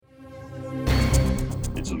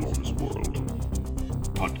along this world.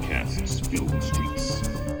 Podcasts fill the streets.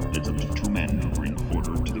 It's up to two men who bring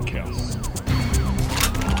order to the chaos.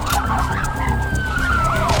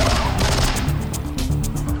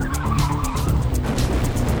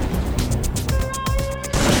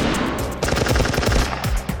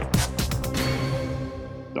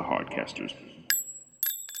 The Hardcasters.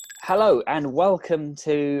 Hello and welcome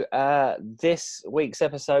to this week's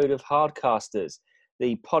episode of Hardcasters,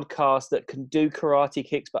 the podcast that can do karate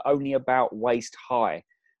kicks but only about waist high.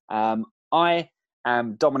 I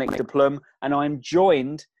am Dominic DePlum and I'm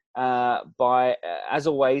joined by, as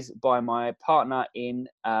always, by my partner in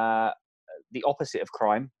the opposite of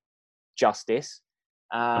crime, justice.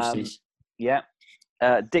 Yeah,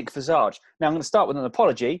 Dick Visage. Now I'm going to start with an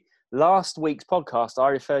apology. Last week's podcast, I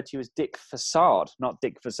referred to you as Dick Facade, not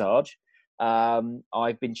Dick Visage.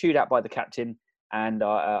 I've been chewed out by the captain, and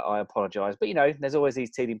I apologise. But, you know, there's always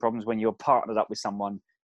these teething problems when you're partnered up with someone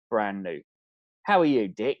brand new. How are you,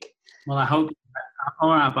 Dick? Well, I hope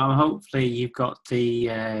all right, but hopefully you've got the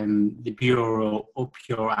bureau up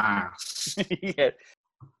your ass. Yeah.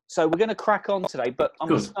 So we're going to crack on today, but I'm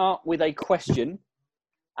going to start with a question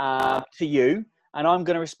to you. And I'm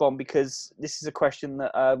going to respond because this is a question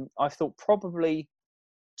that I've thought probably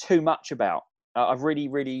too much about. I've really,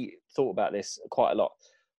 really thought about this quite a lot.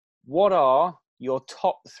 What are your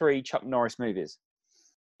top 3 Chuck Norris movies?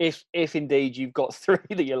 If indeed you've got 3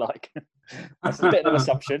 that you like. That's a bit of an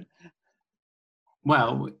assumption.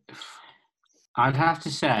 Well, I'd have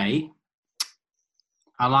to say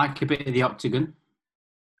I like a bit of The Octagon.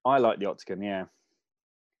 I like The Octagon, yeah.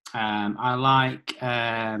 I like...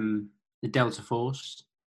 the Delta Force.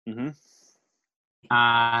 Mm-hmm.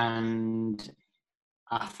 And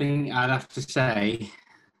I think I'd have to say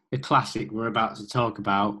the classic we're about to talk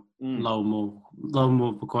about, Lone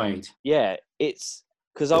Wolf Quaid. Yeah, it's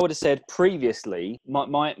because I would have said previously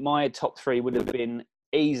my top 3 would have been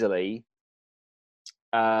easily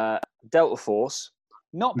Delta Force,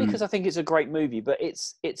 not because I think it's a great movie, but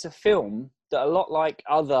it's a film that a lot like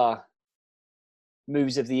other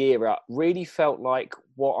movies of the era really felt like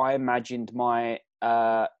what I imagined my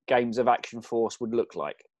games of Action Force would look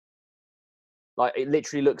like. Like it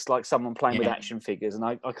literally looks like someone playing with action figures, and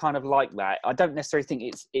I kind of like that. I don't necessarily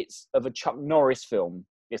think it's of a Chuck Norris film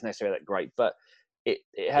is necessarily that great, but it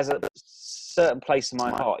has a certain place in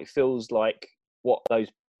my heart. It feels like what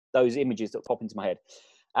those images that pop into my head.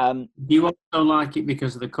 Do you also like it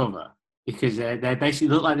because of the cover? Because they basically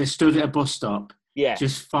look like they stood at a bus stop. Yeah,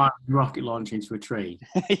 just firing a rocket launch into a tree.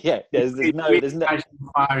 Yeah, there's no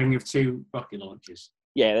firing of 2 rocket launches.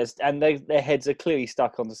 Yeah, their heads are clearly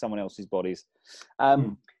stuck onto someone else's bodies.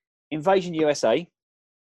 Invasion USA.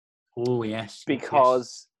 Oh yes,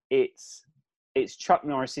 because it's Chuck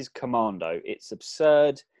Norris's Commando. It's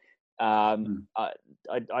absurd. I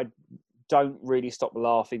don't really stop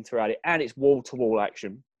laughing throughout it, and it's wall to wall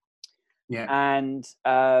action. Yeah, and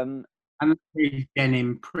he's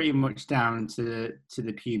denim pretty much down to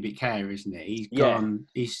the pubic hair, isn't he? He's gone.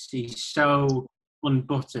 He's so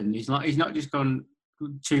unbuttoned. He's not just gone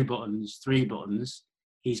 2 buttons, 3 buttons.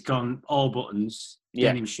 He's gone all buttons.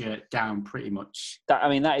 Denim shirt down, pretty much. That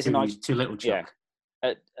is a nice to Little Chuck.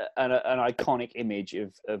 Yeah, an iconic image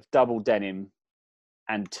of double denim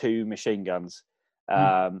and 2 machine guns.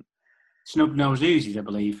 Snub-nosed Uzis, I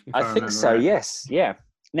believe. I think so. Right. Yes. Yeah.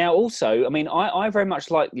 Now, also, I very much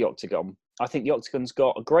like The Octagon. I think The Octagon's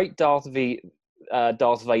got a great Darth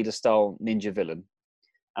Vader-style ninja villain.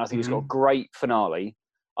 And I think it's got a great finale.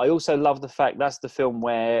 I also love the fact that's the film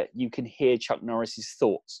where you can hear Chuck Norris's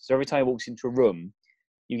thoughts. So every time he walks into a room,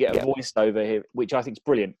 you get a voiceover here, which I think is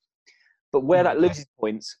brilliant. But where that loses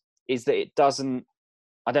points is that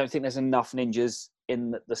I don't think there's enough ninjas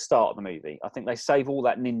in the start of the movie. I think they save all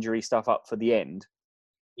that ninja-y stuff up for the end.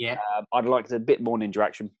 Yeah, I'd like a bit more ninja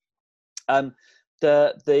action.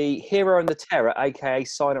 The Hero and the Terror, aka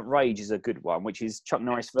Silent Rage, is a good one, which is Chuck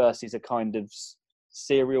Norris versus a kind of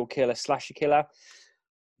serial killer, slasher killer.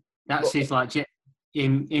 That's his like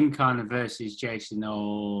him kind of versus Jason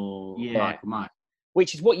or Michael Myers,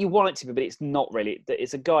 which is what you want it to be, but it's not really.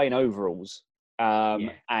 It's a guy in overalls,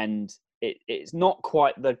 and it's not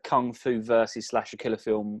quite the kung fu versus slasher killer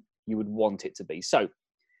film you would want it to be. So,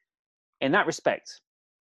 in that respect.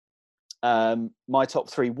 My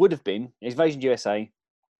top 3 would have been Invasion USA,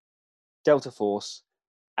 Delta Force,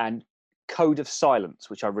 and Code of Silence,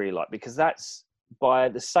 which I really like because that's by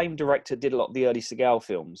the same director did a lot of the early Seagal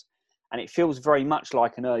films, and it feels very much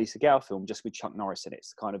like an early Seagal film just with Chuck Norris in it.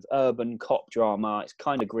 It's kind of urban cop drama. It's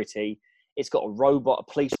kind of gritty. It's got a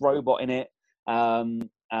police robot in it,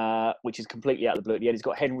 which is completely out of the blue at the end. It's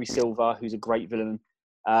got Henry Silva, who's a great villain.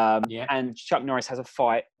 And Chuck Norris has a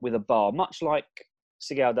fight with a bar, much like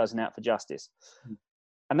Seagal does in Out for Justice.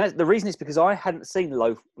 And the reason is because I hadn't seen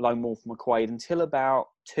Lone Wolf McQuade until about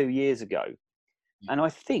 2 years ago. And I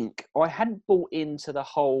think I hadn't bought into the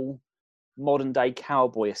whole modern day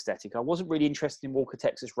cowboy aesthetic. I wasn't really interested in Walker,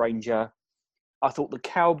 Texas Ranger. I thought the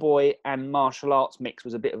cowboy and martial arts mix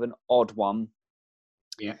was a bit of an odd one.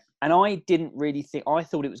 Yeah. And I didn't really think, I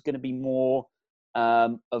thought it was going to be more I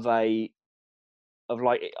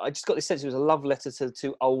just got this sense it was a love letter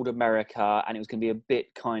to old America, and it was going to be a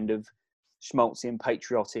bit kind of schmaltzy and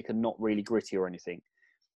patriotic and not really gritty or anything.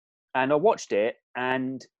 And I watched it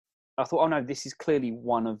and I thought, oh no, this is clearly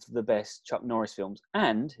one of the best Chuck Norris films.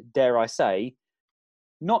 And dare I say,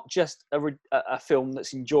 not just a film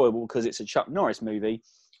that's enjoyable because it's a Chuck Norris movie,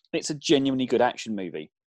 it's a genuinely good action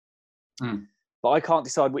movie. But I can't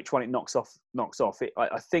decide which one it knocks off.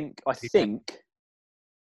 I think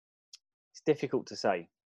it's difficult to say.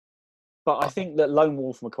 But I think that Lone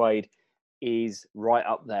Wolf McQuade is right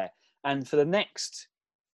up there. And for the next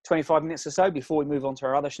 25 minutes or so, before we move on to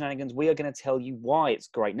our other shenanigans, we are going to tell you why it's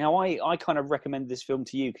great. Now, I kind of recommended this film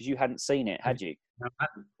to you because you hadn't seen it, had you? No, I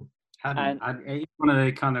hadn't. It's one of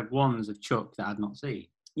the kind of ones of Chuck that I'd not seen.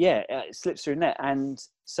 Yeah, it slips through net. And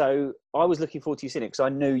so I was looking forward to you seeing it because I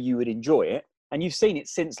knew you would enjoy it. And you've seen it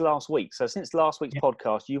since last week. So since last week's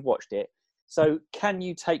podcast, you've watched it. So can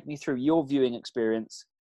you take me through your viewing experience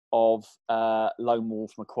of Lone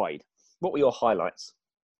Wolf McQuade? What were your highlights?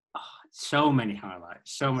 Oh, so many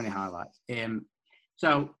highlights.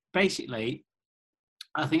 So basically,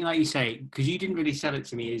 I think, like you say, because you didn't really sell it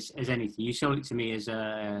to me as anything. You sold it to me as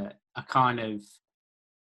a kind of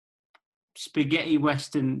spaghetti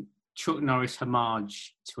western Chuck Norris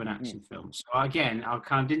homage to an action film. So again, I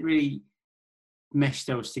kind of didn't really mesh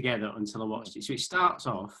those together until I watched it. So it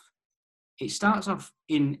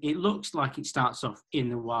looks like it starts off in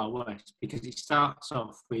the Wild West because it starts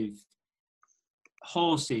off with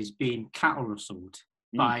horses being cattle rustled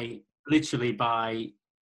by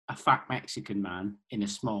a fat Mexican man in a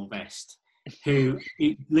small vest who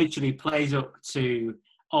it literally plays up to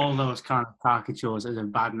all those kind of caricatures as a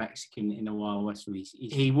bad Mexican in a Wild West release.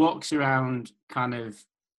 He walks around kind of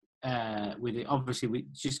with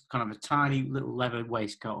just kind of a tiny little leather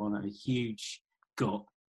waistcoat on and a huge gut.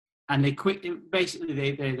 And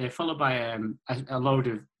they're followed by a load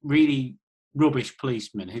of really rubbish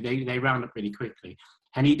policemen who they round up really quickly.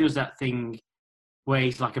 And he does that thing where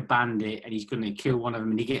he's like a bandit and he's going to kill one of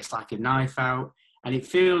them and he gets like a knife out. And it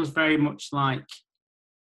feels very much like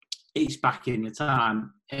it's back in the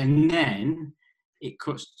time. And then it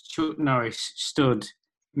cuts Chuck Norris stood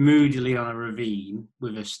moodily on a ravine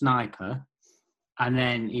with a sniper. And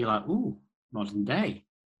then you're like, ooh, modern day.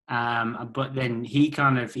 But then he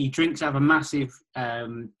drinks out of a massive,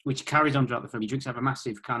 which carries on throughout the film, he drinks out of a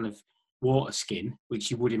massive kind of water skin,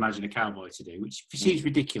 which you would imagine a cowboy to do, which seems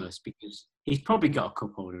ridiculous because he's probably got a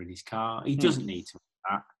cup holder in his car. He doesn't need to do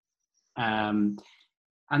that.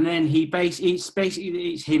 And then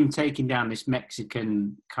it's him taking down this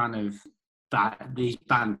Mexican kind of these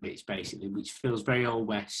bandits basically, which feels very old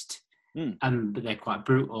West, but they're quite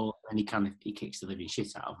brutal. And he kicks the living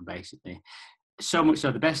shit out of them basically. So much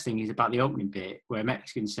so, the best thing is about the opening bit where a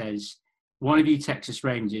Mexican says, "One of you Texas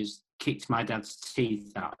Rangers kicked my dad's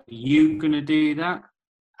teeth out. Are you going to do that?"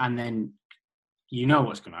 And then you know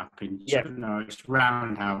what's going to happen. Yeah. No, it's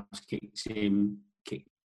roundhouse kicks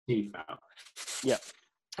teeth out. Yeah.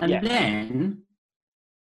 And then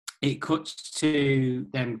it cuts to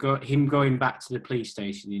him going back to the police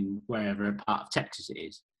station in wherever part of Texas it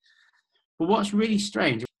is. But what's really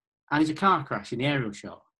strange, and it's a car crash in the aerial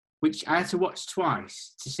shot, which I had to watch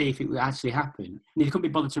twice to see if it would actually happen. And he couldn't be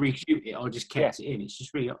bothered to reshoot it or just kept it in. It's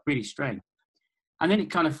just really, really strange. And then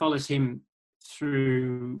it kind of follows him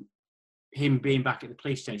through him being back at the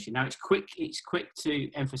police station. Now, it's quick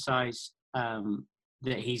to emphasise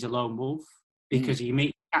that he's a lone wolf because you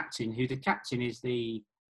meet the captain, who the captain is the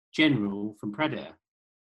general from Predator.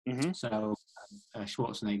 Mm-hmm. So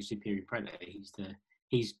Schwarzenegger's Superior Predator.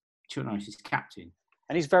 He's Chuck Norris's captain.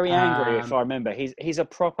 And he's very angry, if I remember. He's a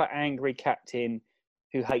proper angry captain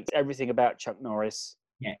who hates everything about Chuck Norris.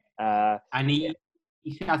 Yeah. And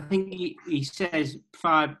I think he says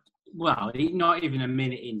not even a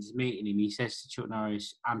minute into meeting him, he says to Chuck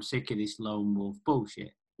Norris, "I'm sick of this lone wolf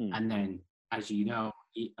bullshit." And then, as you know,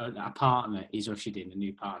 a partner is ushered in, a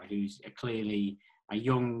new partner who's clearly a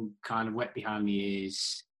young, kind of wet behind the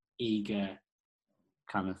ears, eager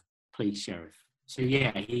kind of police sheriff. So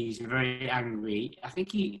yeah, he's very angry. I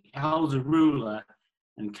think he holds a ruler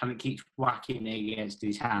and kind of keeps whacking it against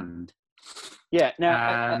his hand. Yeah.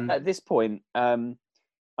 Now, at this point,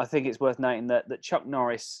 I I think it's worth noting that Chuck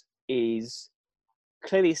Norris is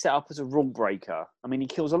clearly set up as a rule breaker. I mean, he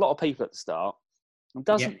kills a lot of people at the start. And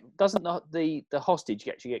doesn't the hostage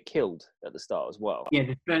actually get killed at the start as well?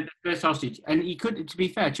 Yeah, the first hostage. And he could, to be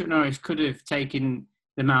fair, Chuck Norris could have taken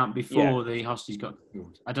them out before the hostage got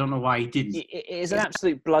killed. I don't know why he didn't. It is an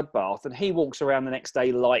absolute bloodbath, and he walks around the next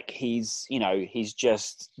day like he's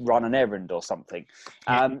just run an errand or something.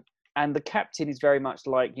 Yeah. And the captain is very much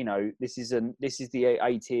like, this is the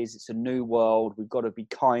 80s. It's a new world. We've got to be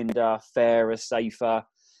kinder, fairer, safer.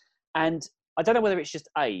 And I don't know whether it's just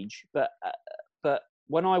age, but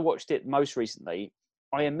when I watched it most recently,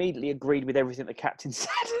 I immediately agreed with everything the captain said,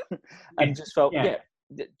 and just felt,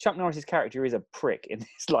 Chuck Norris's character is a prick in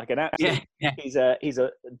this, like an absolute. He's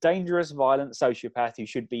a dangerous, violent sociopath who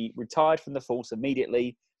should be retired from the force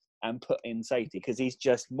immediately and put in safety because he's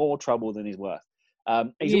just more trouble than he's worth.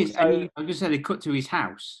 I'm going to say they cut to his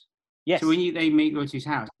house. Yes. So when they go to his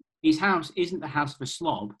house isn't the house of a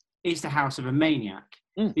slob; it's the house of a maniac.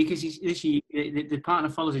 Because he's literally the partner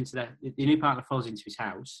follows into the new partner follows into his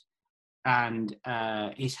house, and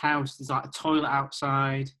his house there's like a toilet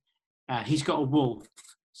outside. He's got a wolf,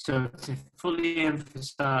 so to fully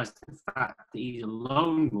emphasise the fact that he's a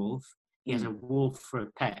lone wolf, he has a wolf for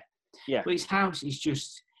a pet. Yeah, but his house is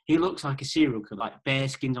just—he looks like a serial killer, like bear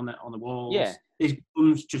skins on the walls. Yeah, there's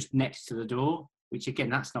guns just next to the door, which again,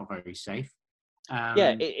 that's not very safe.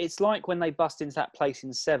 It's like when they bust into that place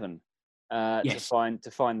in Seven. To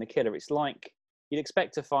find the killer. It's like you'd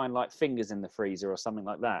expect to find like fingers in the freezer or something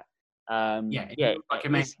like that. Like a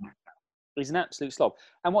mess. He's an absolute slob.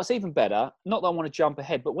 And what's even better, not that I want to jump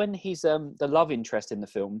ahead, but when he's the love interest in the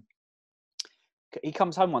film, he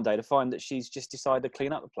comes home one day to find that she's just decided to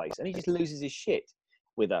clean up the place, and he just loses his shit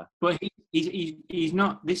with her. But he's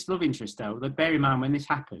not this love interest though. Bear in mind when this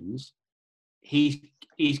happens, he's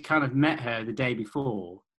kind of met her the day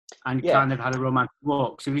before. And kind of had a romantic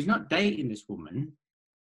walk. So he's not dating this woman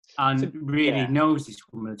and knows this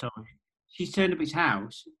woman at all. She's turned up his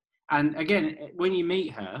house. And again, when you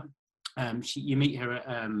meet her, you meet her at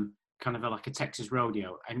kind of like a Texas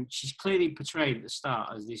rodeo. And she's clearly portrayed at the start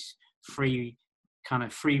as this free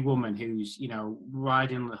woman who's,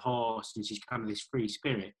 riding on the horse, and she's kind of this free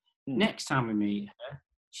spirit. Next time we meet her,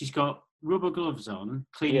 she's got rubber gloves on,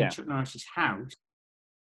 cleaning Chuck Norris's house,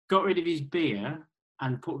 got rid of his beer,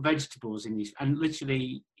 and put vegetables in his, and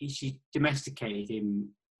literally she domesticated him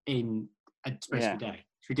in a space of a day.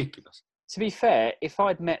 It's ridiculous. To be fair, if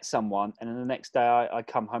I'd met someone and then the next day I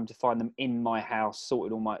come home to find them in my house,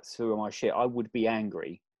 sorted through all my shit, I would be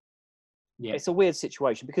angry. Yeah, it's a weird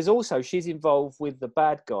situation because also she's involved with the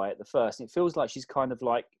bad guy at the first. And it feels like she's kind of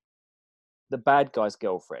like the bad guy's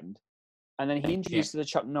girlfriend, and then he introduces her to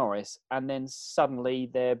Chuck Norris, and then suddenly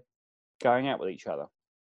they're going out with each other.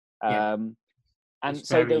 And it's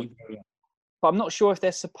so, but I'm not sure if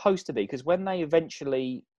they're supposed to be, because when they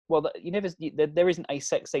eventually, there isn't a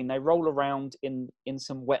sex scene. They roll around in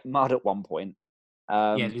some wet mud at one point.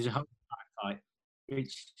 There's a whole fight,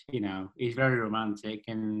 which is very romantic,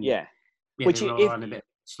 and which roll around a bit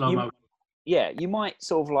slow mo. Yeah, you might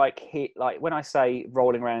sort of like hit, like when I say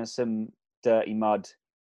rolling around some dirty mud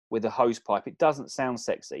with a hose pipe, it doesn't sound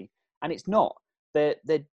sexy, and it's not. He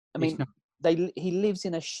lives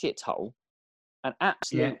in a shithole. An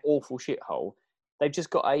absolute awful shithole. They've just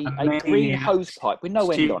got a green hose pipe with no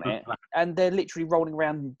end on it, and they're literally rolling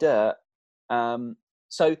around in dirt.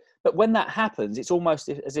 But when that happens, it's almost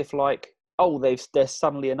as if like, they're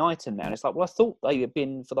suddenly an item now. And it's like, well, I thought they had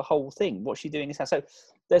been for the whole thing. What's she doing in this house? So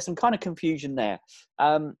there's some kind of confusion there.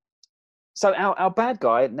 So our bad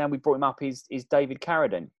guy, now we brought him up, is David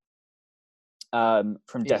Carradine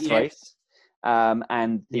from Death Race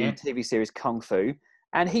and the TV series Kung Fu.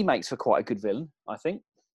 And he makes for quite a good villain, I think.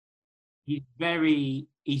 He's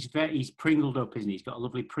pringled up, isn't he? He's got a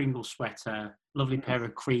lovely Pringle sweater, lovely pair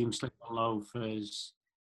of cream slip-on loafers.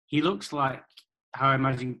 He looks like how I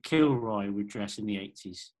imagine Kilroy would dress in the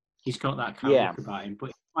 80s. He's got that kind of look about him, but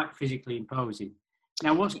he's quite physically imposing.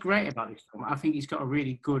 Now, what's great about this film, I think he's got a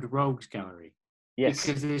really good rogues gallery. Yes.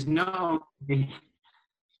 Because there's not only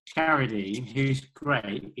Carradine, who's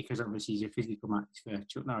great, because obviously he's a physical match for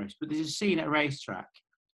Chuck Norris, but there's a scene at a racetrack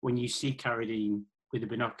when you see Carradine with the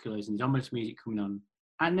binoculars and there's ominous music coming on.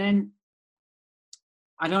 And then,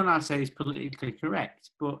 I don't know how to say this politically correct,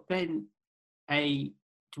 but then a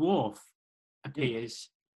dwarf appears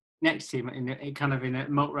next to him in a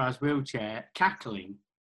motorised wheelchair, cackling,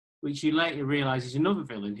 which you later realise is another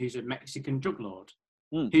villain who's a Mexican drug lord,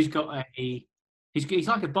 who's got he's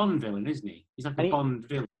like a Bond villain, isn't he? He's like a Bond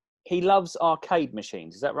villain. He loves arcade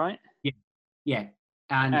machines, is that right? Yeah.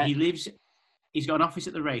 And he's got an office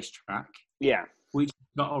at the racetrack. Yeah. Which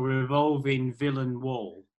got a revolving villain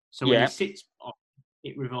wall. So when he sits on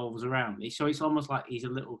it revolves around. So it's almost like he's a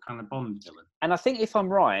little kind of Bond villain. And I think if I'm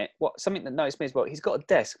right, something that noticed me as well, he's got a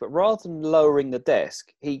desk, but rather than lowering the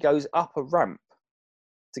desk, he goes up a ramp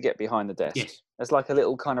to get behind the desk. Yes. There's like a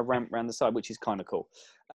little kind of ramp around the side, which is kind of cool.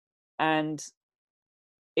 And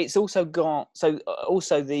it's also got,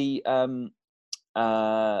 also the,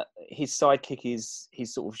 his sidekick is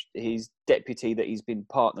his deputy that he's been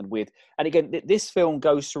partnered with. And again, this film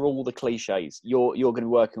goes through all the cliches. You're going to be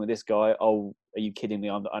working with this guy. Oh, are you kidding me?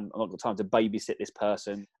 I'm not got time to babysit this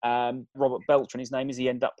person. Robert Beltran, his name is. He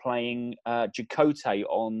ended up playing Chakotay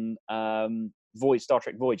on Star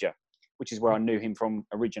Trek Voyager, which is where I knew him from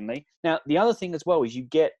originally. Now, the other thing as well is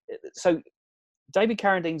David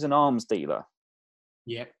Carradine's an arms dealer.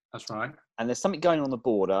 Yeah, that's right. And there's something going on the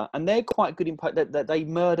border, and they're quite good in that they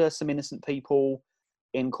murder some innocent people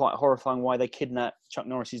in quite a horrifying way. They kidnap Chuck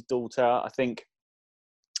Norris's daughter, I think.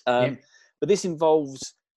 But this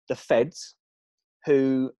involves the feds,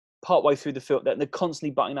 who partway through the film, they're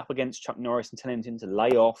constantly butting up against Chuck Norris and telling him to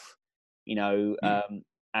lay off,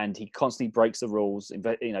 and he constantly breaks the rules,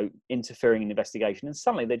 interfering in the investigation. And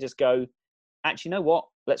suddenly they just go, actually, you know what?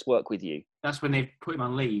 Let's work with you. That's when they've put him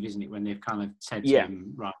on leave, isn't it? When they've kind of said to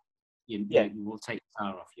him, right, we'll take the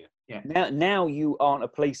car off you. Yeah. Now you aren't a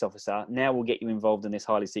police officer. Now we'll get you involved in this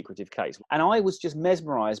highly secretive case. And I was just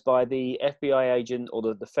mesmerised by the FBI agent or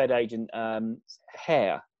the Fed agent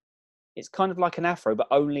hair. It's kind of like an afro, but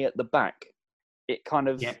only at the back. It kind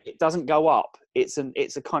of it doesn't go up. It's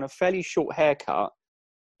a kind of fairly short haircut.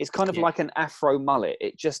 It's kind of like an afro mullet.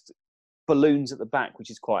 It just balloons at the back, which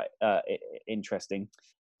is quite interesting.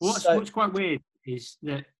 What's quite weird is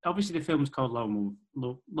that obviously the film's called Lone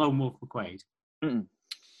Wolf McQuade,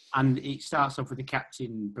 and it starts off with the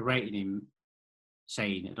captain berating him,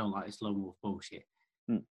 saying, "I don't like this lone wolf bullshit."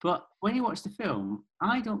 But when you watch the film,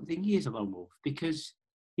 I don't think he is a lone wolf, because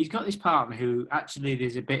he's got this partner who actually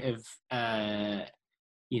there's a bit of kind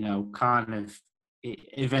of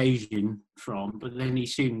evasion from, but then he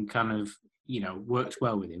soon kind of works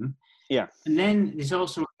well with him. Yeah. And then there's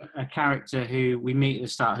also a character who we meet at the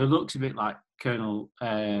start who looks a bit like Colonel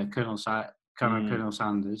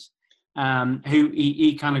Sanders, who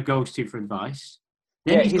he kind of goes to for advice.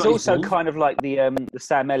 Then he's also kind of like the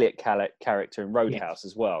Sam Elliott character in Roadhouse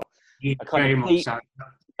as well.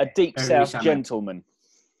 A deep South gentleman.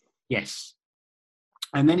 Yes.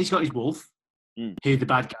 And then he's got his wolf, who the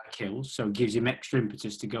bad guy kills, so it gives him extra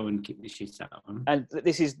impetus to go and kick the shit out of him. And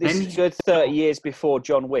this is good 30 years before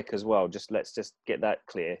John Wick as well. Let's get that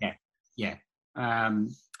clear. Yeah.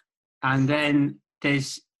 And then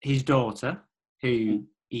there's his daughter, who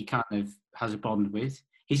he kind of has a bond with.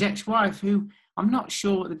 His ex-wife, who I'm not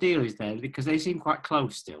sure what the deal is there, because they seem quite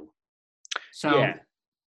close still. So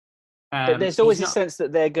but there's always a sense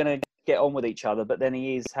that they're going to get on with each other, but then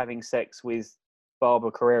he is having sex with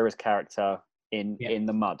Barbara Carrera's character in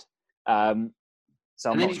the mud. So I'm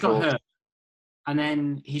and then he's got her. And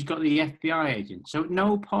then he's got the FBI agent. So at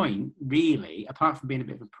no point, really, apart from being a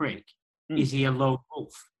bit of a prick, is he a lone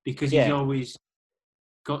wolf, because he's always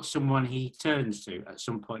got someone he turns to at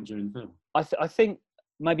some point during the film. I think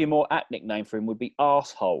maybe a more apt nickname for him would be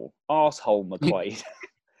Arsehole McQuade.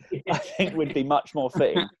 I think would be much more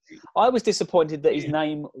fitting. I was disappointed that his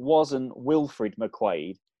name wasn't Wilfred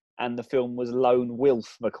McQuade and the film was Lone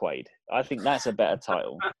Wolf McQuade. I think that's a better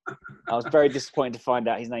title. I was very disappointed to find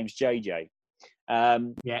out his name's JJ.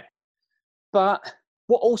 But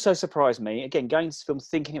what also surprised me, again, going to the film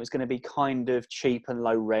thinking it was going to be kind of cheap and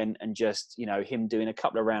low rent and just, him doing a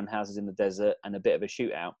couple of roundhouses in the desert and a bit of a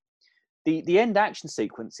shootout. The end action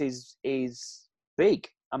sequence is big.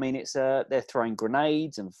 I mean, it's they're throwing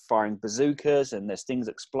grenades and firing bazookas and there's things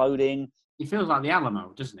exploding. It feels like the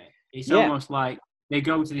Alamo, doesn't it? It's almost like they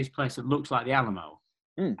go to this place that looks like the Alamo.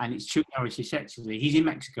 And it's Chuck Norris essentially. He's in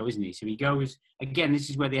Mexico, isn't he? So he goes, again, this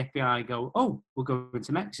is where the FBI go, we'll go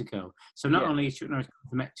into Mexico. So not only is Chuck Norris going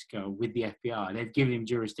to Mexico with the FBI, they've given him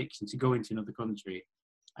jurisdiction to go into another country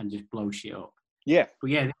and just blow shit up. Yeah.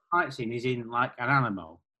 But the fight scene is in like an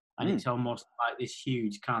Alamo. And it's almost like this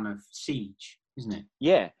huge kind of siege, isn't it?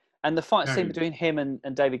 Yeah. And the fight scene between him and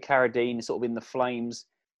David Carradine, sort of in the flames,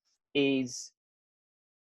 is,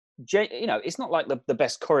 it's not like the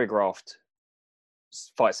best choreographed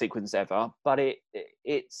fight sequence ever, but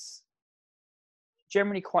it's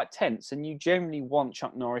generally quite tense, and you generally want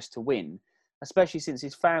Chuck Norris to win, especially since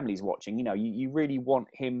his family's watching. You really want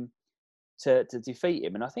him to defeat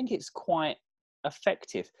him, and I think it's quite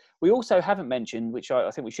effective. We also haven't mentioned, which I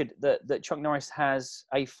think we should, that Chuck Norris has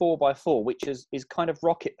a 4x4, which is kind of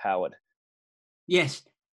rocket powered. Yes,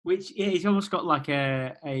 Which he's almost got like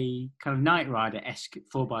a kind of Knight Rider-esque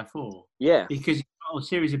 4x4. Yeah. Because it's got a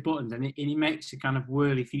series of buttons and he makes a kind of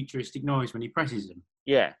whirly futuristic noise when he presses them.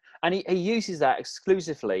 Yeah. And he uses that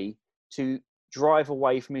exclusively to drive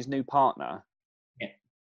away from his new partner. Yeah.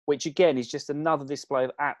 Which again is just another display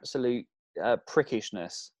of absolute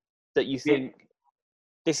prickishness that you think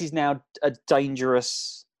this is now a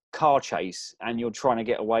dangerous car chase and you're trying to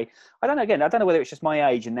get away. I don't know whether it's just my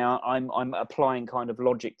age and now I'm applying kind of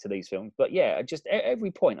logic to these films, but yeah, just at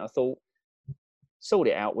every point I thought, sort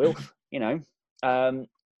it out, Wilf, you know.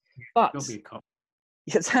 But don't be a cop.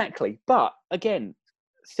 Exactly. But again,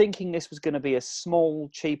 thinking this was going to be a small,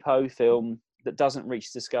 cheapo film that doesn't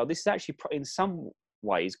reach the scale, this is actually in some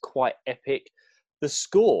ways quite epic. The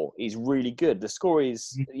score is really good. The score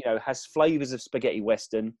is, has flavors of spaghetti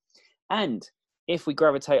western. And if we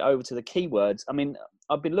gravitate over to the keywords, I mean,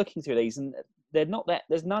 I've been looking through these and they're not that,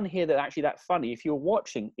 there's none here that are actually that funny. If you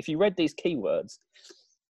read these keywords,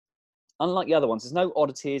 unlike the other ones, there's no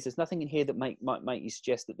oddities. There's nothing in here that might make you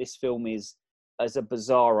suggest that this film is as a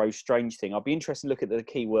bizarro, strange thing. I'd be interested to look at the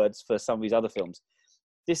keywords for some of these other films.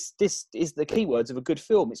 This is the keywords of a good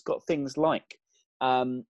film. It's got things like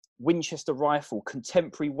Winchester rifle,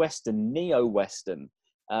 contemporary western, neo-western,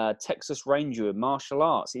 Texas Ranger, martial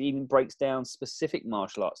arts. It even breaks down specific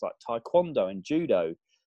martial arts like Taekwondo and Judo.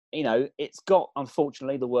 It's got,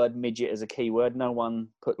 unfortunately, the word midget as a keyword. No one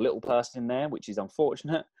put little person in there, which is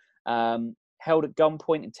unfortunate. Held at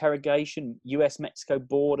gunpoint, interrogation, US-Mexico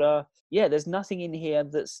border. Yeah, there's nothing in here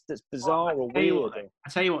that's bizarre or weird. I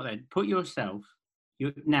tell you what, then, put yourself.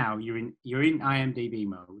 You're in IMDb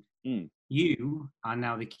mode. Mm. You are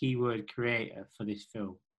now the keyword creator for this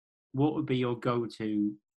film. What would be your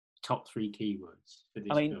go-to top 3 keywords for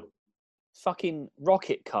this film? Fucking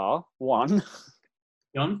rocket car, one.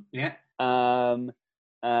 John, yeah. I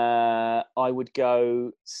would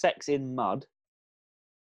go sex in mud.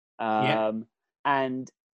 And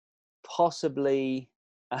possibly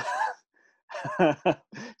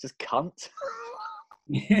just cunt.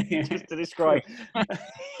 Just to describe.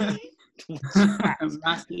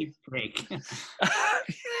 Massive prick.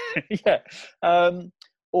 Yeah. I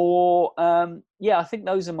think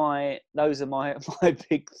those are my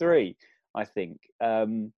big 3. I think.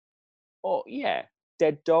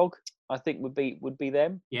 Dead Dog. I think would be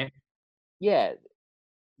them. Yeah. Yeah.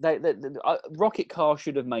 Rocket Car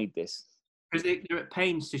should have made this because they're at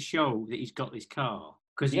pains to show that he's got this car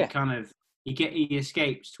because he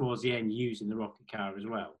escapes towards the end using the rocket car as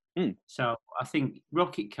well. Mm. So I think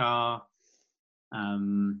rocket car,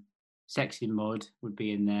 Sex in Mud would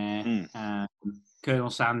be in there. Colonel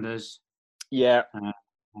Sanders. Yeah.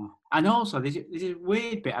 And also there's a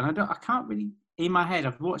weird bit, and I can't really in my head.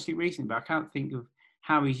 I've watched it recently, but I can't think of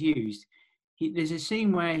how he's used. There's a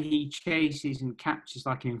scene where he chases and captures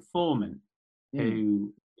like an informant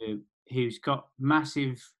who's got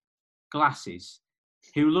massive glasses,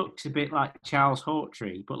 who looks a bit like Charles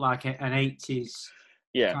Hawtrey, but like an 80s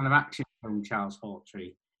kind of action film Charles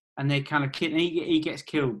Hawtrey. And they kind of kill. He gets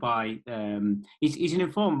killed by. He's an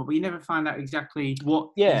informant, but you never find out exactly what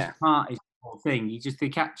his part is. The whole thing. They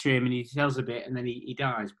capture him and he tells a bit, and then he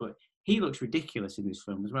dies. But he looks ridiculous in this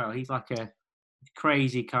film as well. He's like a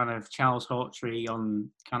crazy kind of Charles Hawtrey on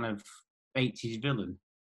kind of 80s villain.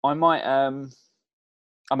 I might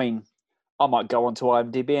go onto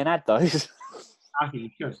IMDb and add those. I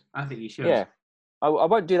think you should. Yeah. I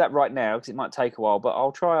won't do that right now because it might take a while, but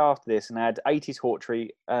I'll try after this and add 80s Hawtrey,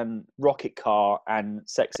 Rocket Car and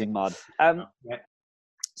Sex in Mud.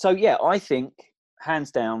 So yeah, I think hands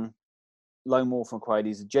down, Lone Wolf from Quaid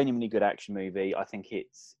is a genuinely good action movie. I think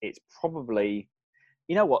it's probably,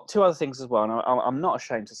 you know what, 2 other things as well, and I'm not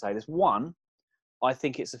ashamed to say this. One, I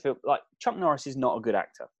think it's a film, like Chuck Norris is not a good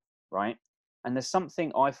actor, right? And there's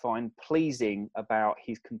something I find pleasing about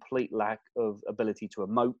his complete lack of ability to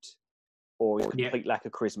emote or his complete lack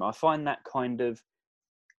of charisma. I find that kind of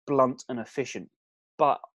blunt and efficient.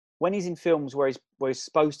 But when he's in films where he's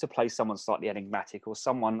supposed to play someone slightly enigmatic or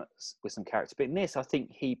someone with some character, but in this, I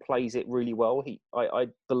think he plays it really well. I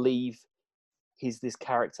believe he's this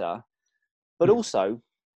character. But also,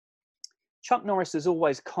 Chuck Norris has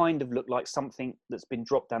always kind of looked like something that's been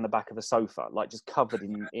dropped down the back of a sofa, like just covered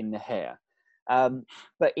in the hair.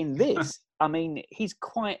 But in this, I mean, he's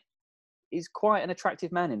quite an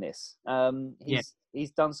attractive man in this.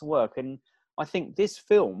 He's done some work, and I think this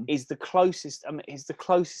film is the closest.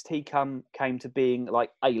 He came to being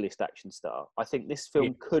like A-list action star. I think this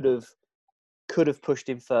film could have pushed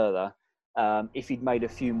him further if he'd made a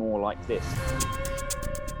few more like this.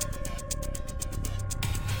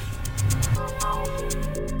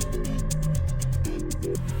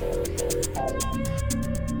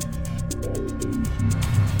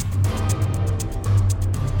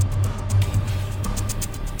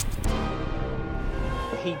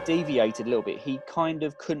 he deviated a little bit. He kind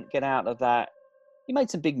of couldn't get out of that. He made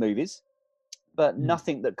some big movies, but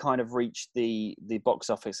nothing that kind of reached the box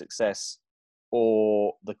office success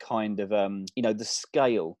or the kind of the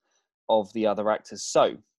scale of the other actors.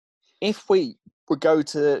 So if we would go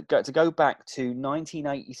back to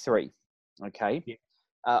 1983, okay. Yeah.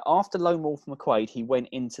 After Lone Wolf McQuade, he went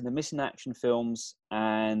into the Missing Action films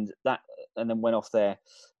and then went off there.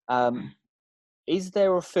 Is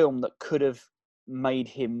there a film that could have made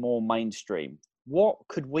him more mainstream? What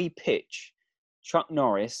could we pitch Chuck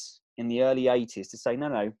Norris in the early 80s to say,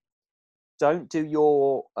 no, don't do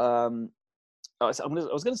your... I was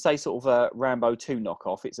going to say sort of a Rambo 2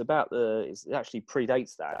 knockoff. It actually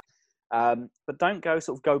predates that. But don't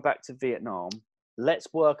go back to Vietnam. Let's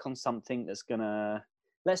work on something that's going to...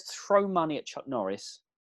 Let's throw money at Chuck Norris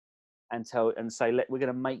and say, we're going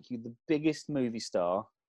to make you the biggest movie star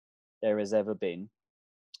there has ever been.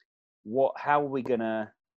 How are we going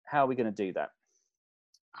to do that?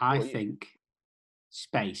 I think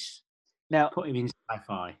space. Now, put him in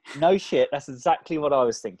sci-fi. No shit, that's exactly what I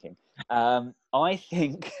was thinking. I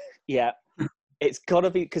think, yeah, it's got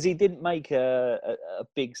to be, because he didn't make a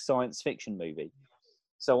big science fiction movie.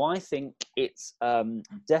 So I think it's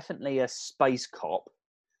definitely a space cop.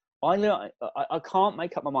 I can't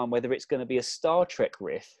make up my mind whether it's going to be a Star Trek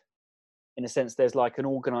riff, in a sense there's like an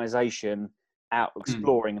organization out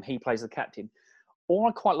exploring and he plays the captain. Or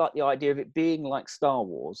I quite like the idea of it being like Star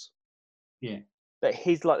Wars. Yeah. But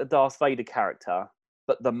he's like the Darth Vader character,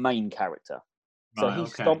 but the main character. So he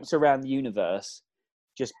stomps around the universe,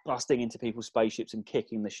 just busting into people's spaceships and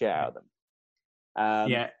kicking the shit out of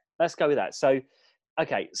them. Let's go with that. So,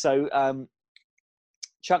 okay. So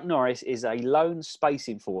Chuck Norris is a lone space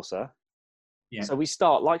enforcer. Yeah. So we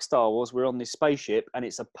start like Star Wars. We're on this spaceship, and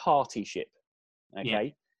it's a party ship. Okay. Yeah.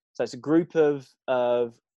 So it's a group of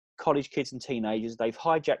college kids and teenagers. They've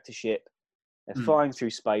hijacked a ship. They're flying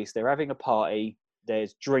through space. They're having a party.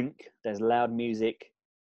 There's drink. There's loud music.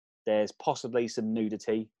 There's possibly some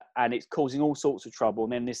nudity, and it's causing all sorts of trouble.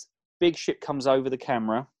 And then this big ship comes over the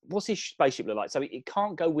camera. What's his spaceship look like? So it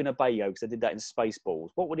can't go Winnebago because they did that in Spaceballs.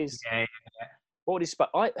 What would his? What would his?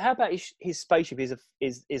 How about his spaceship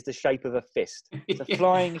is the shape of a fist? It's a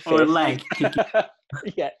flying fist or a leg.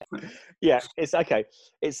 yeah. It's okay.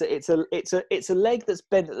 It's a leg that's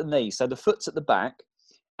bent at the knee, so the foot's at the back,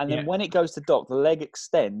 and then when it goes to dock, the leg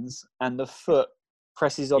extends and the foot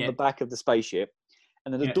presses on the back of the spaceship,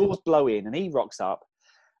 and then the doors blow in, and he rocks up,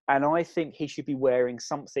 and I think he should be wearing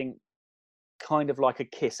something kind of like a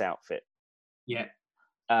Kiss outfit. Yeah.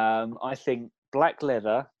 I think black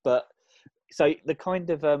leather, but. So the kind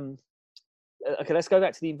of okay, let's go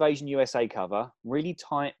back to the Invasion USA cover. Really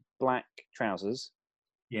tight black trousers,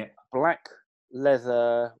 black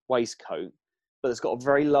leather waistcoat, but it's got a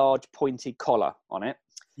very large pointy collar on it.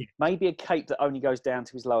 Yeah. Maybe a cape that only goes down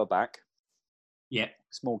to his lower back. Yeah,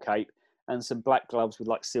 small cape, and some black gloves with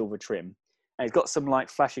like silver trim. And he's got some like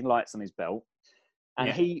flashing lights on his belt. And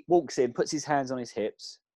he walks in, puts his hands on his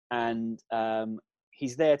hips, and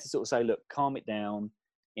he's there to sort of say, "Look, calm it down."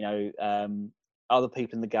 You know, other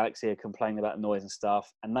people in the galaxy are complaining about the noise and stuff,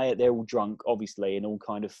 and they're all drunk, obviously, and all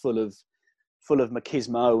kind of full of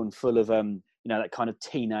machismo and full of that kind of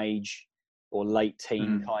teenage or late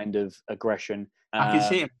teen kind of aggression. I can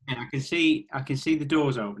see it. I can see the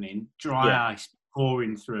doors opening, dry ice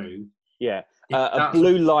pouring through. Yeah, a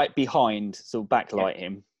blue light behind, sort of backlight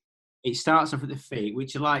him. It starts off at the feet,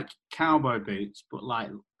 which are like cowboy boots, but like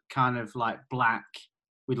kind of like black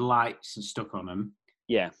with lights and stuck on them.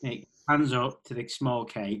 Yeah. It hands up to the small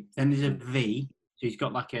cape. Then there's a V. So he's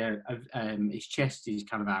got like his chest is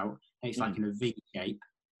kind of out. And it's like in a V shape.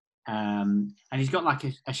 And he's got like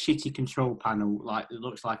a shitty control panel, like it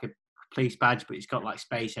looks like a police badge, but it's got like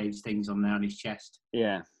space age things on there on his chest.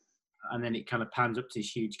 Yeah. And then it kind of pans up to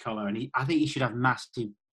his huge collar. And I think he should have massive,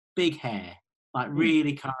 big hair, like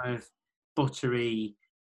really kind of buttery,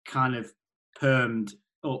 kind of permed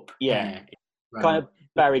up hair. Kind of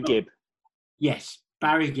Barry Gibb. Yes.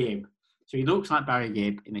 Barry Gibb. So he looks like Barry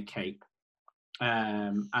Gibb in a cape.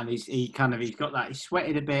 And he's got that, he's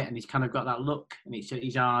sweated a bit and he's kind of got that look and it's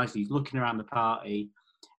his eyes, he's looking around the party.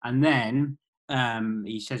 And then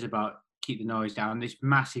he says about keep the noise down. This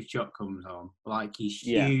massive shot comes on. Like he's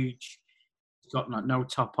huge. He's got like no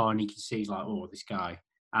top on. You can see he's like, oh, this guy.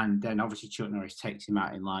 And then obviously Chuck Norris takes him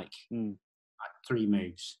out in like 3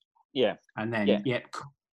 moves. Yeah. And then,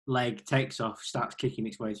 leg takes off, starts kicking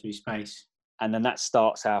its way through space. And then that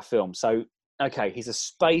starts our film. So, okay, he's a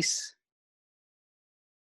space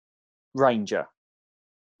ranger,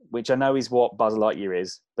 which I know is what Buzz Lightyear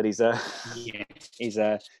is, but he's a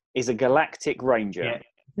galactic ranger.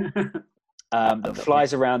 Yeah. that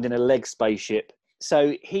flies around in a leg spaceship.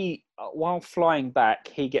 So he, while flying back,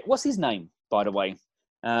 what's his name, by the way?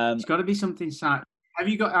 It's got to be something. Have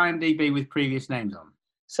you got IMDb with previous names on?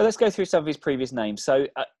 So let's go through some of his previous names. So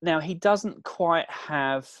now he doesn't quite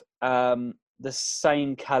have the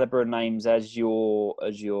same caliber of names as your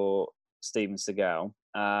Steven Seagal.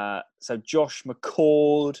 So Josh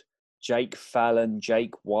McCord, Jake Fallon,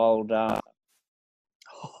 Jake Wilder.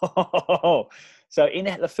 So in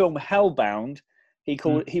the film Hellbound, he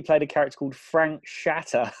played a character called Frank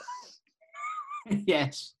Shatter.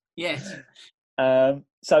 Yes.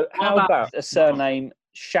 So how about a surname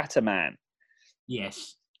Shatterman?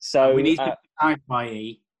 Yes. So we need to identify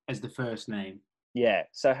E as the first name. Yeah.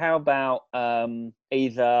 So how about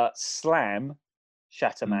either Slam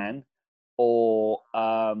Shatterman or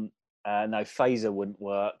no, Phaser wouldn't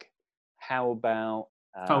work. How about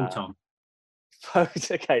Photon?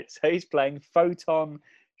 Okay, so he's playing Photon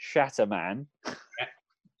Shatterman.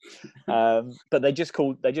 But they just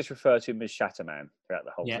refer to him as Shatterman throughout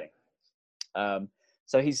the whole thing.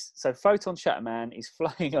 So Photon Shatterman is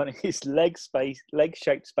flying on his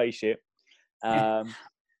leg-shaped spaceship, and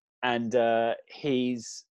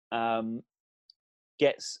he's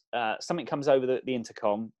gets something comes over the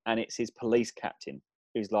intercom, and it's his police captain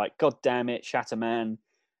who's like, "God damn it, Shatterman,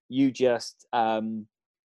 you just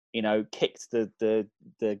kicked the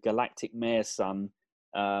galactic mayor's son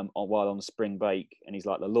while on spring break," and he's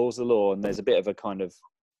like, "The law's the law," and there's a bit of a kind of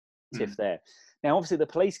tiff there. Now, obviously, the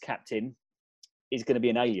police captain is going to be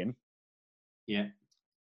an alien. Yeah.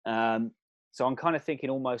 So I'm kind of thinking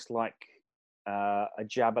almost like a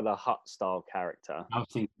Jabba the Hutt style character. I was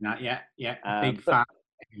thinking that. Yeah. Big fat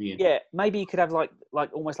alien. Yeah, maybe you could have like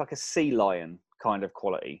almost like a sea lion kind of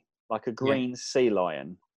quality, like a green sea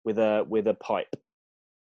lion with a pipe.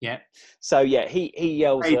 Yeah. So yeah, he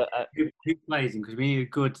yells. Who plays him? Because we need a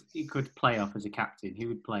good play off as a captain. Who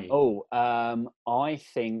would play him? Oh, I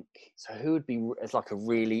think so. Who would be as like a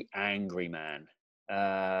really angry man?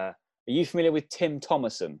 Are you familiar with Tim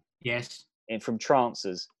Thomerson? Yes. From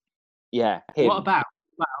Trancers. Yeah. Him. What about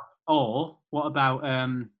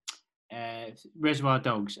Reservoir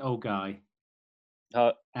Dogs? Old guy.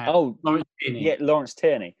 Lawrence Tierney. Yeah, Lawrence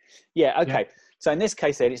Tierney. Yeah. Okay. Yeah. So in this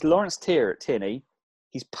case, then it's Lawrence Tierney.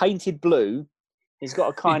 He's painted blue. He's got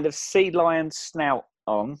a kind of sea lion snout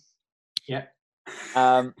on. Yeah.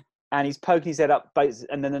 And he's poking his head up,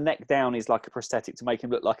 and then the neck down is like a prosthetic to make him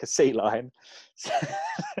look like a sea lion. So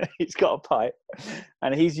he's got a pipe,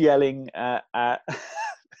 and he's yelling at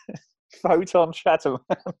Photon Shatterman,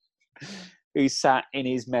 who's sat in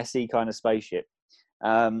his messy kind of spaceship.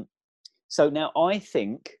 So now I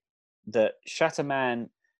think that Shatterman,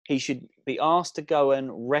 he should be asked to go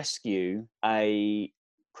and rescue a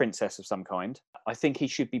princess of some kind. I think he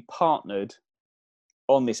should be partnered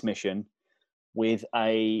on this mission with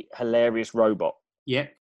a hilarious robot. Yeah.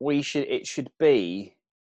 It should be.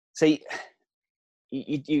 See,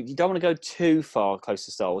 you don't want to go too far close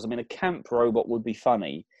to Star Wars. I mean, a camp robot would be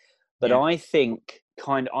funny, but I think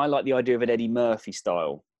I like the idea of an Eddie Murphy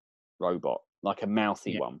style robot, like a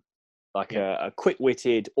mouthy one, like a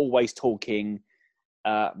quick-witted, always talking,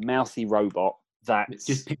 mouthy robot that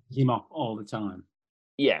just picks him up all the time.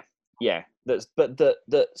 Yeah. That's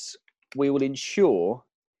we will ensure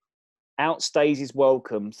outstays his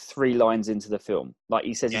welcome 3 lines into the film. Like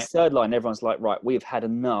he says his third line, everyone's like, right, we've had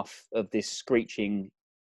enough of this screeching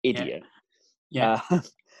idiot. Yeah.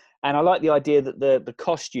 And I like the idea that the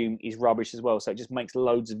costume is rubbish as well. So it just makes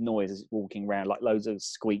loads of noise as it's walking around, like loads of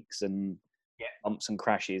squeaks and bumps and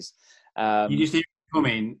crashes. You just hear him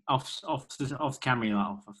coming off camera, like,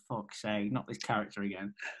 oh, for fuck's sake, not this character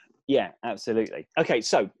again. Yeah, absolutely. Okay,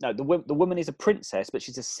 so no, the woman is a princess, but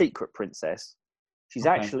she's a secret princess. She's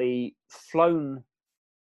actually flown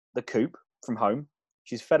the coop from home.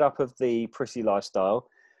 She's fed up of the prissy lifestyle.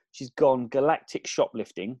 She's gone galactic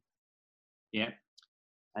shoplifting. Yeah.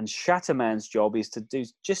 And Shatterman's job is to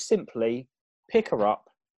just simply pick her up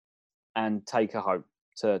and take her home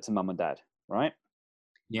to mum and dad, right?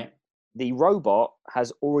 Yeah. The robot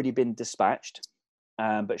has already been dispatched,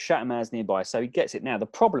 but Shatterman's nearby, so he gets it. Now, the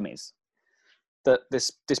problem is that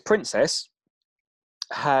this princess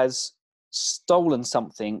has stolen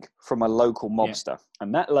something from a local mobster,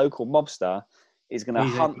 and that local mobster is going to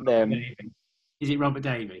hunt them. Is it Robert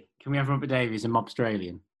Davi? Can we have Robert Davi as a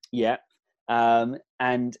mobstralian? Yeah. And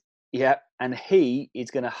he is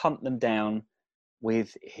going to hunt them down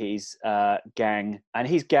with his gang, and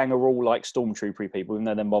his gang are all like stormtroopery people, even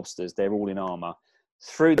though they're mobsters. They're all in armor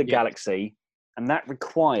through the galaxy, and that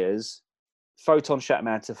requires Photon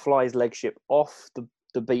Shatterman to fly his leg ship off the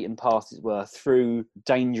beaten path, as it were, through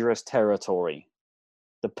dangerous territory.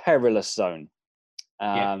 the perilous zone.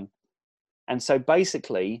 And so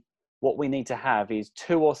basically what we need to have is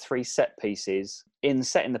 2 or 3 set pieces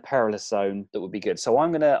set in the perilous zone that would be good. So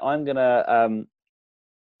I'm gonna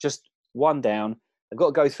just one down. They've got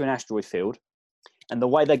to go through an asteroid field, and the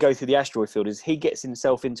way they go through the asteroid field is he gets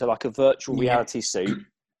himself into like a virtual reality suit,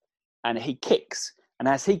 and he kicks. And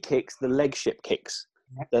as he kicks, the leg ship kicks.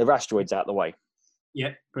 The asteroid's out of the way.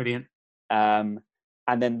 Yeah, brilliant. And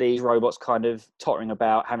then these robots kind of tottering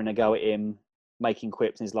about, having a go at him, making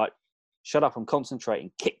quips, and he's like, "Shut up! I'm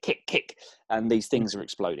concentrating." Kick, kick, kick, and these things are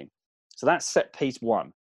exploding. So that's set piece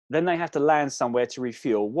 1. Then they have to land somewhere to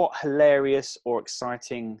refuel. What hilarious or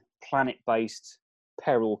exciting planet-based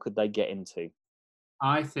peril could they get into?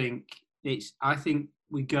 I think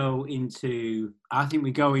we go into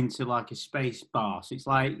like a space bar. So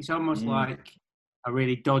it's almost like a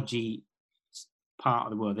really dodgy part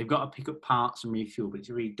of the world. They've got to pick up parts and refuel, but it's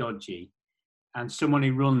really dodgy. And someone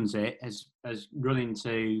who runs it has run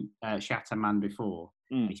into Shatterman before.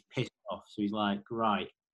 He's pissed off. So he's like,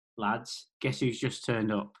 "Right, lads, guess who's just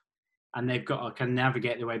turned up?" And they've got to kind of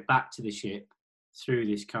navigate their way back to the ship through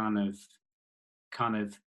this kind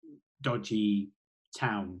of dodgy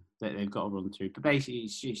town that they've got to run through. But basically,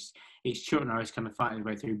 it's Chuck Norris kind of fighting his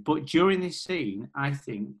way through. But during this scene, I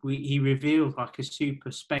think he reveals like a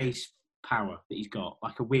super space power that he's got,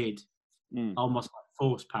 like a weird, almost like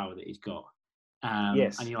force power that he's got.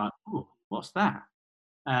 Yes. And you're like, "Oh, what's that?"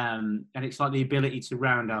 And it's like the ability to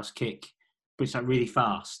roundhouse kick, but it's like really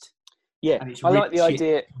fast. Yeah, and it's I like the really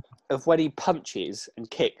idea of when he punches and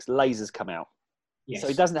kicks, lasers come out. Yes. So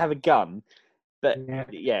he doesn't have a gun, but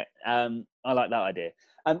I like that idea.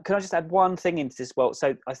 Can I just add one thing into this? Well,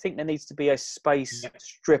 so I think there needs to be a space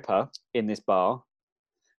stripper in this bar.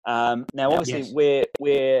 Now, obviously,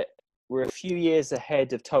 we're a few years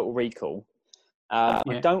ahead of Total Recall. I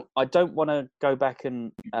don't want to go back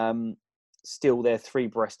and steal their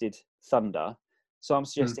 3-breasted thunder. So I'm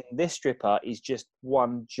suggesting this stripper is just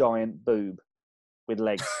one giant boob with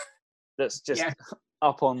legs that's just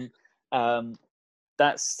up on.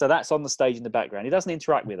 That's on the stage in the background. He doesn't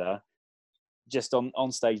interact with her. Just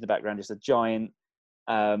on stage in the background, just a giant.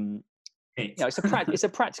 It's a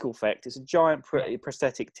practical effect. It's a giant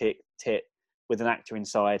prosthetic tit with an actor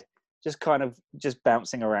inside, just kind of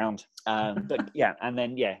bouncing around. But and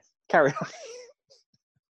then carry on.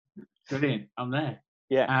 Brilliant. I'm there.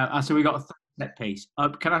 Yeah. And so we got a third set piece.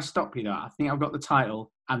 Can I stop you there? I think I've got the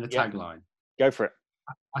title and the tagline. Go for it.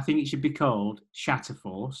 I think it should be called Shatter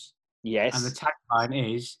Force. Yes. And the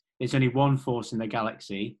tagline is, "There's only one force in the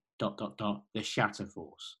galaxy, ... the Shatter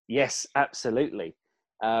Force." Yes, absolutely.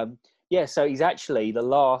 So he's actually the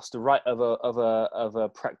last of a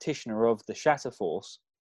practitioner of the Shatter Force,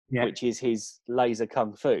 which is his laser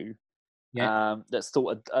kung fu. That's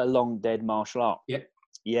thought a long dead martial art.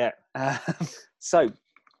 So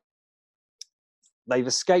they've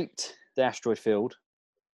escaped the asteroid field.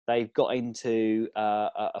 They've got into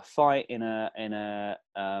a fight in a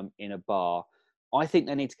bar. I think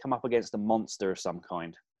they need to come up against a monster of some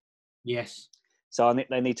kind. Yes. So I think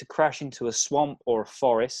they need to crash into a swamp or a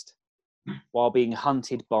forest while being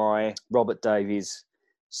hunted by Robert Davies'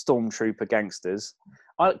 stormtrooper gangsters.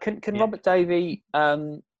 Can Robert Davies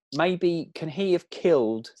maybe can he have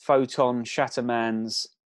killed Photon Shatterman's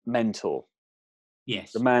mentor?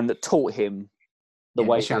 Yes. The man that taught him the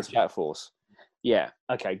way of the Shatter Force. Yeah.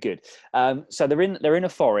 Okay. Good. So they're in a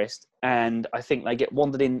forest, and I think they get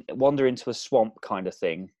wander into a swamp kind of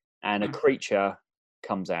thing, and a creature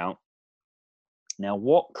comes out. Now,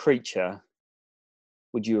 what creature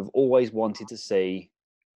would you have always wanted to see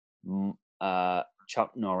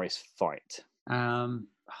Chuck Norris fight?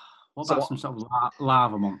 What about some sort of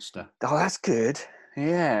lava monster? Oh, that's good.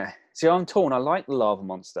 Yeah. See, I'm torn. I like the lava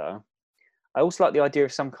monster. I also like the idea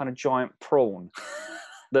of some kind of giant prawn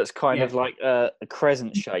that's kind of like a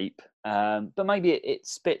crescent shape, but maybe it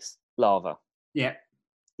spits lava. Yeah.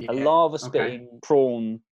 A lava spitting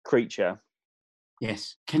prawn creature.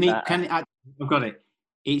 Yes. I've got it.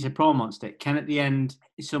 It's a prawn monster. Can at the end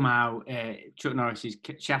somehow Chuck Norris's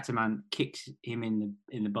Shatterman kicks him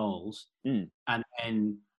in the balls and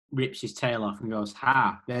then rips his tail off and goes,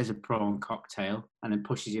 "Ha! There's a prawn cocktail," and then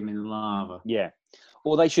pushes him in the lava. Yeah.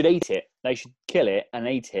 Or they should eat it. They should kill it and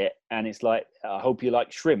eat it, and it's like, "I hope you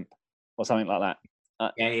like shrimp," or something like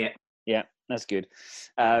that. Yeah. That's good.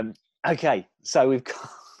 Okay, so we've got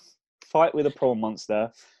fight with a prawn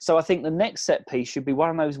monster. So I think the next set piece should be one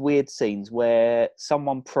of those weird scenes where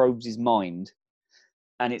someone probes his mind,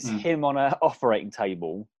 and it's him on an operating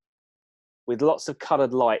table with lots of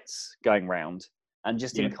coloured lights going round, and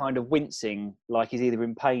just in kind of wincing, like he's either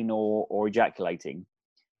in pain or ejaculating.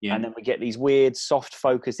 Yeah. And then we get these weird soft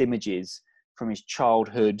focus images from his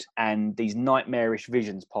childhood, and these nightmarish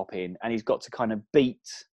visions pop in, and he's got to kind of beat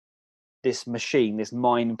this machine, this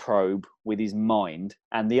mind probe, with his mind.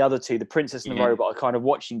 And the other two, the princess and the robot, are kind of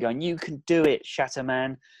watching, going, "You can do it,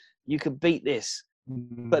 Shatterman. You can beat this."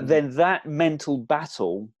 But then that mental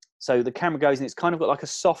battle, so the camera goes and it's kind of got like a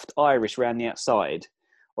soft iris around the outside,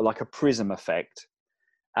 or like a prism effect.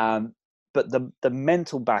 But the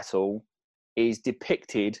mental battle is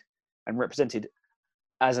depicted and represented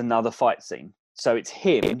as another fight scene. So it's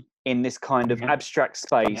him in this kind of abstract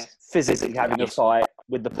space, physically having a fight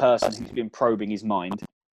with the person who's been probing his mind.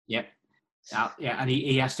 Yeah. And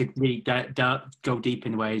he has to really go deep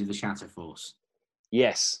in the ways of the Shatter Force.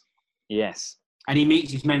 Yes. And he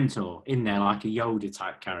meets his mentor in there, like a Yoda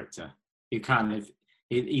type character, who kind of,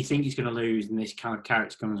 he thinks he's going to lose, and this kind of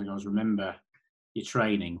character comes and goes, "Remember your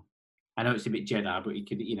training." I know it's a bit Jedi, but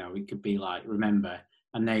it could be like, "Remember."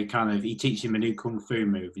 And he teaches him a new kung fu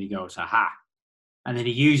move, and he goes, "Aha!" And then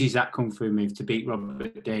he uses that kung fu move to beat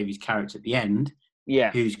Robert Davies' character at the end,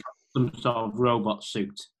 who's got some sort of robot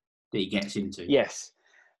suit that he gets into. Yes.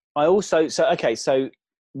 So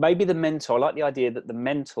maybe the mentor, I like the idea that the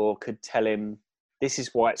mentor could tell him this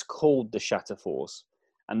is why it's called the Shatter Force,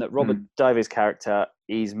 and that Robert Davies' character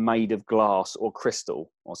is made of glass or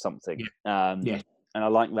crystal or something. And I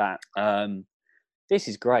like that. This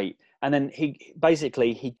is great. And then he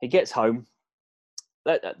gets home.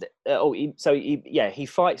 He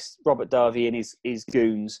fights Robert Davi and his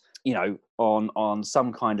goons, on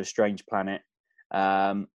some kind of strange planet.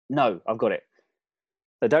 No, I've got it.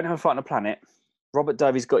 They don't have a fight on a planet. Robert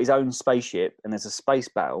Davi's got his own spaceship, and there's a space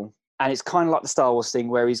battle. And it's kind of like the Star Wars thing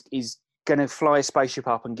where he's going to fly a spaceship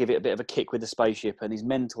up and give it a bit of a kick with the spaceship. And his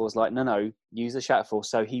mentor's like, no, use the Shatter Force.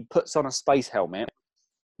 So he puts on a space helmet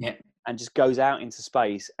and just goes out into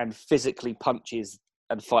space and physically punches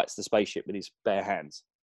and fights the spaceship with his bare hands.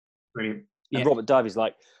 Brilliant. And Robert Davi's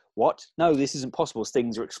like, what? No, this isn't possible.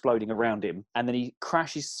 Things are exploding around him. And then he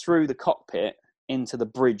crashes through the cockpit into the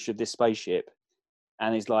bridge of this spaceship.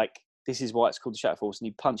 And he's like, this is why it's called the Shatter Force. And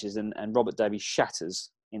he punches, and Robert Davies shatters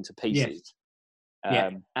into pieces.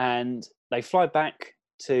 And they fly back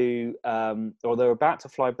to, or they're about to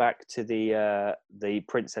fly back to the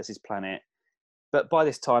princess's planet. But by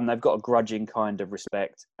this time, they've got a grudging kind of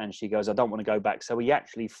respect. And she goes, I don't want to go back. So he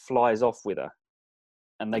actually flies off with her.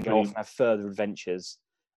 And they go off and have further adventures,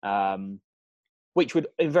 which would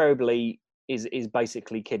invariably is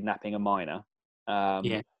basically kidnapping a minor.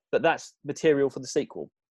 But that's material for the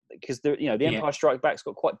sequel, because the Empire Strikes Back's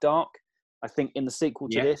got quite dark. I think in the sequel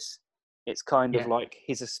to this, it's kind of like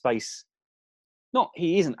he's a space.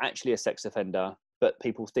 He isn't actually a sex offender, but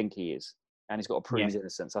people think he is, and he's got to prove his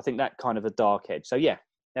innocence. I think that kind of a dark edge. So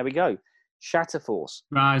there we go. Shatter Force.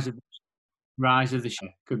 Rise of the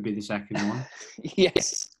Shatter could be the second one.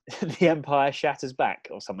 Yes, the Empire shatters back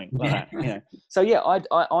or something like that. So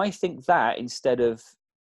I think that instead of,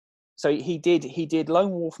 so he did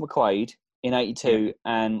Lone Wolf McQuade in 82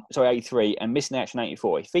 and 83 and Missing Action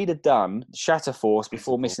 84. If he'd have done Shatter Force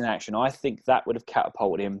before Missing Action, I think that would have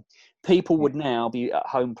catapulted him. People would now be at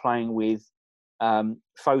home playing with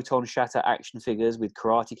photon shatter action figures with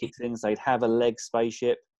Karate Kid things. They'd have a leg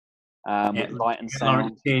spaceship. With light and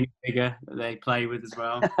sound figure that they play with as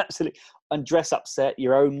well. Absolutely. And dress up set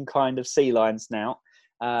your own kind of sea lion snout.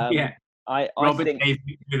 I think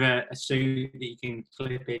with a suit that you can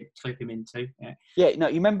clip him into. You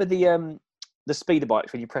remember the speeder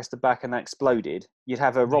bikes when you pressed the back and that exploded? You'd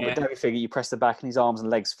have a Robert Davi figure, you press the back and his arms and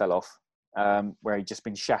legs fell off, where he'd just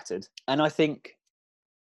been shattered. And I think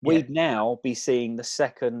we'd now be seeing the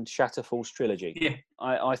second Shatter Force trilogy.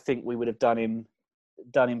 I think we would have done him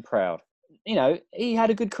proud. He had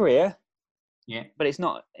a good career, but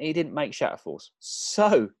he didn't make Shatter Force.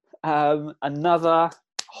 So another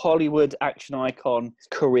Hollywood action icon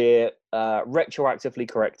career retroactively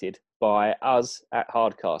corrected by us at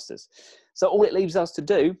Hardcasters. So all it leaves us to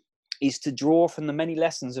do is to draw from the many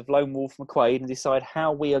lessons of Lone Wolf McQuade and decide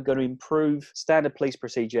how we are going to improve standard police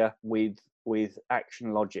procedure with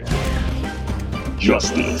action logic.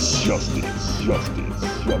 Justice.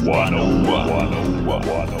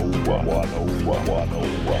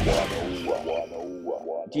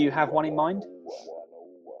 101. Do you have one in mind?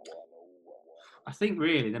 I think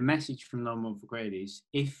really the message from Lone Wolf McQuade is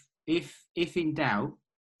if in doubt,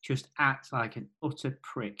 just act like an utter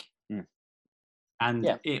prick. And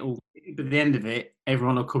it'll, at the end of it,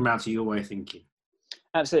 everyone will come round to your way of thinking.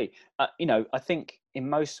 Absolutely. I think in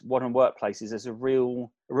most modern workplaces, there's a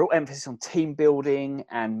real emphasis on team building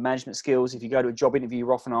and management skills. If you go to a job interview,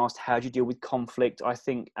 you're often asked, how do you deal with conflict? I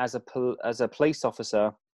think as a police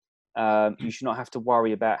officer, You should not have to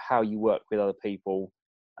worry about how you work with other people,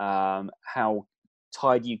 how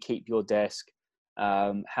tidy you keep your desk,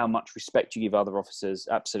 how much respect you give other officers.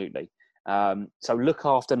 Absolutely. So look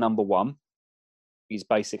after number one is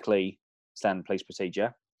basically standard police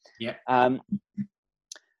procedure. Yeah.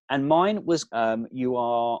 And mine was you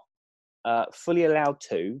are fully allowed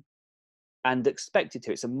to and expected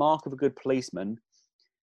to. It's a mark of a good policeman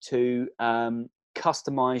to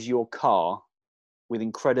customize your car with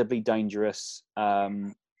incredibly dangerous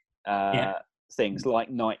things like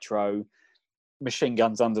nitro, machine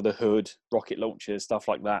guns under the hood, rocket launchers, stuff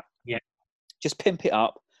like that. Yeah. Just pimp it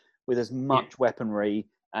up with as much weaponry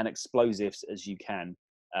and explosives as you can.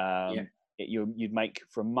 You'd make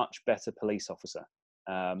for a much better police officer.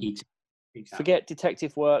 Exactly. Forget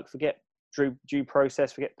detective work, forget due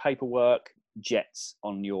process, forget paperwork. Jets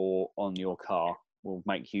on your car will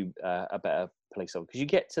make you a better police officer, because you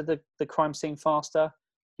get to the crime scene faster,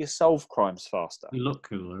 you solve crimes faster. You look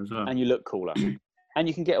cooler as well. And you look cooler. And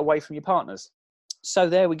you can get away from your partners. So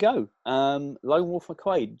there we go. Lone Wolf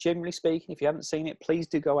McQuade. Generally speaking, if you haven't seen it, please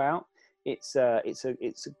do go out. It's a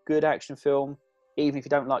good action film. Even if you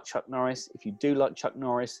don't like Chuck Norris, if you do like Chuck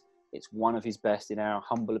Norris, it's one of his best in our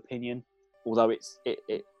humble opinion. Although it's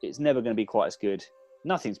never going to be quite as good.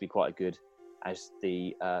 Nothing's be quite as good as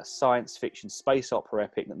the science fiction space opera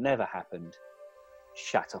epic that never happened,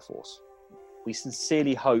 Shatter Force. We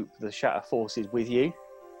sincerely hope the Shatter Force is with you,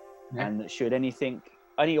 and that should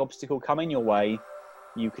any obstacle come in your way,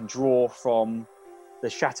 you can draw from the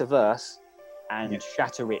Shatterverse and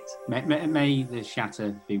shatter it. May the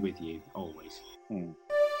shatter be with you always.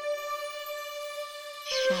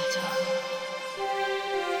 Shatter.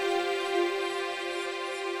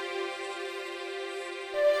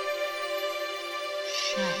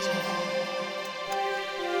 Shatter.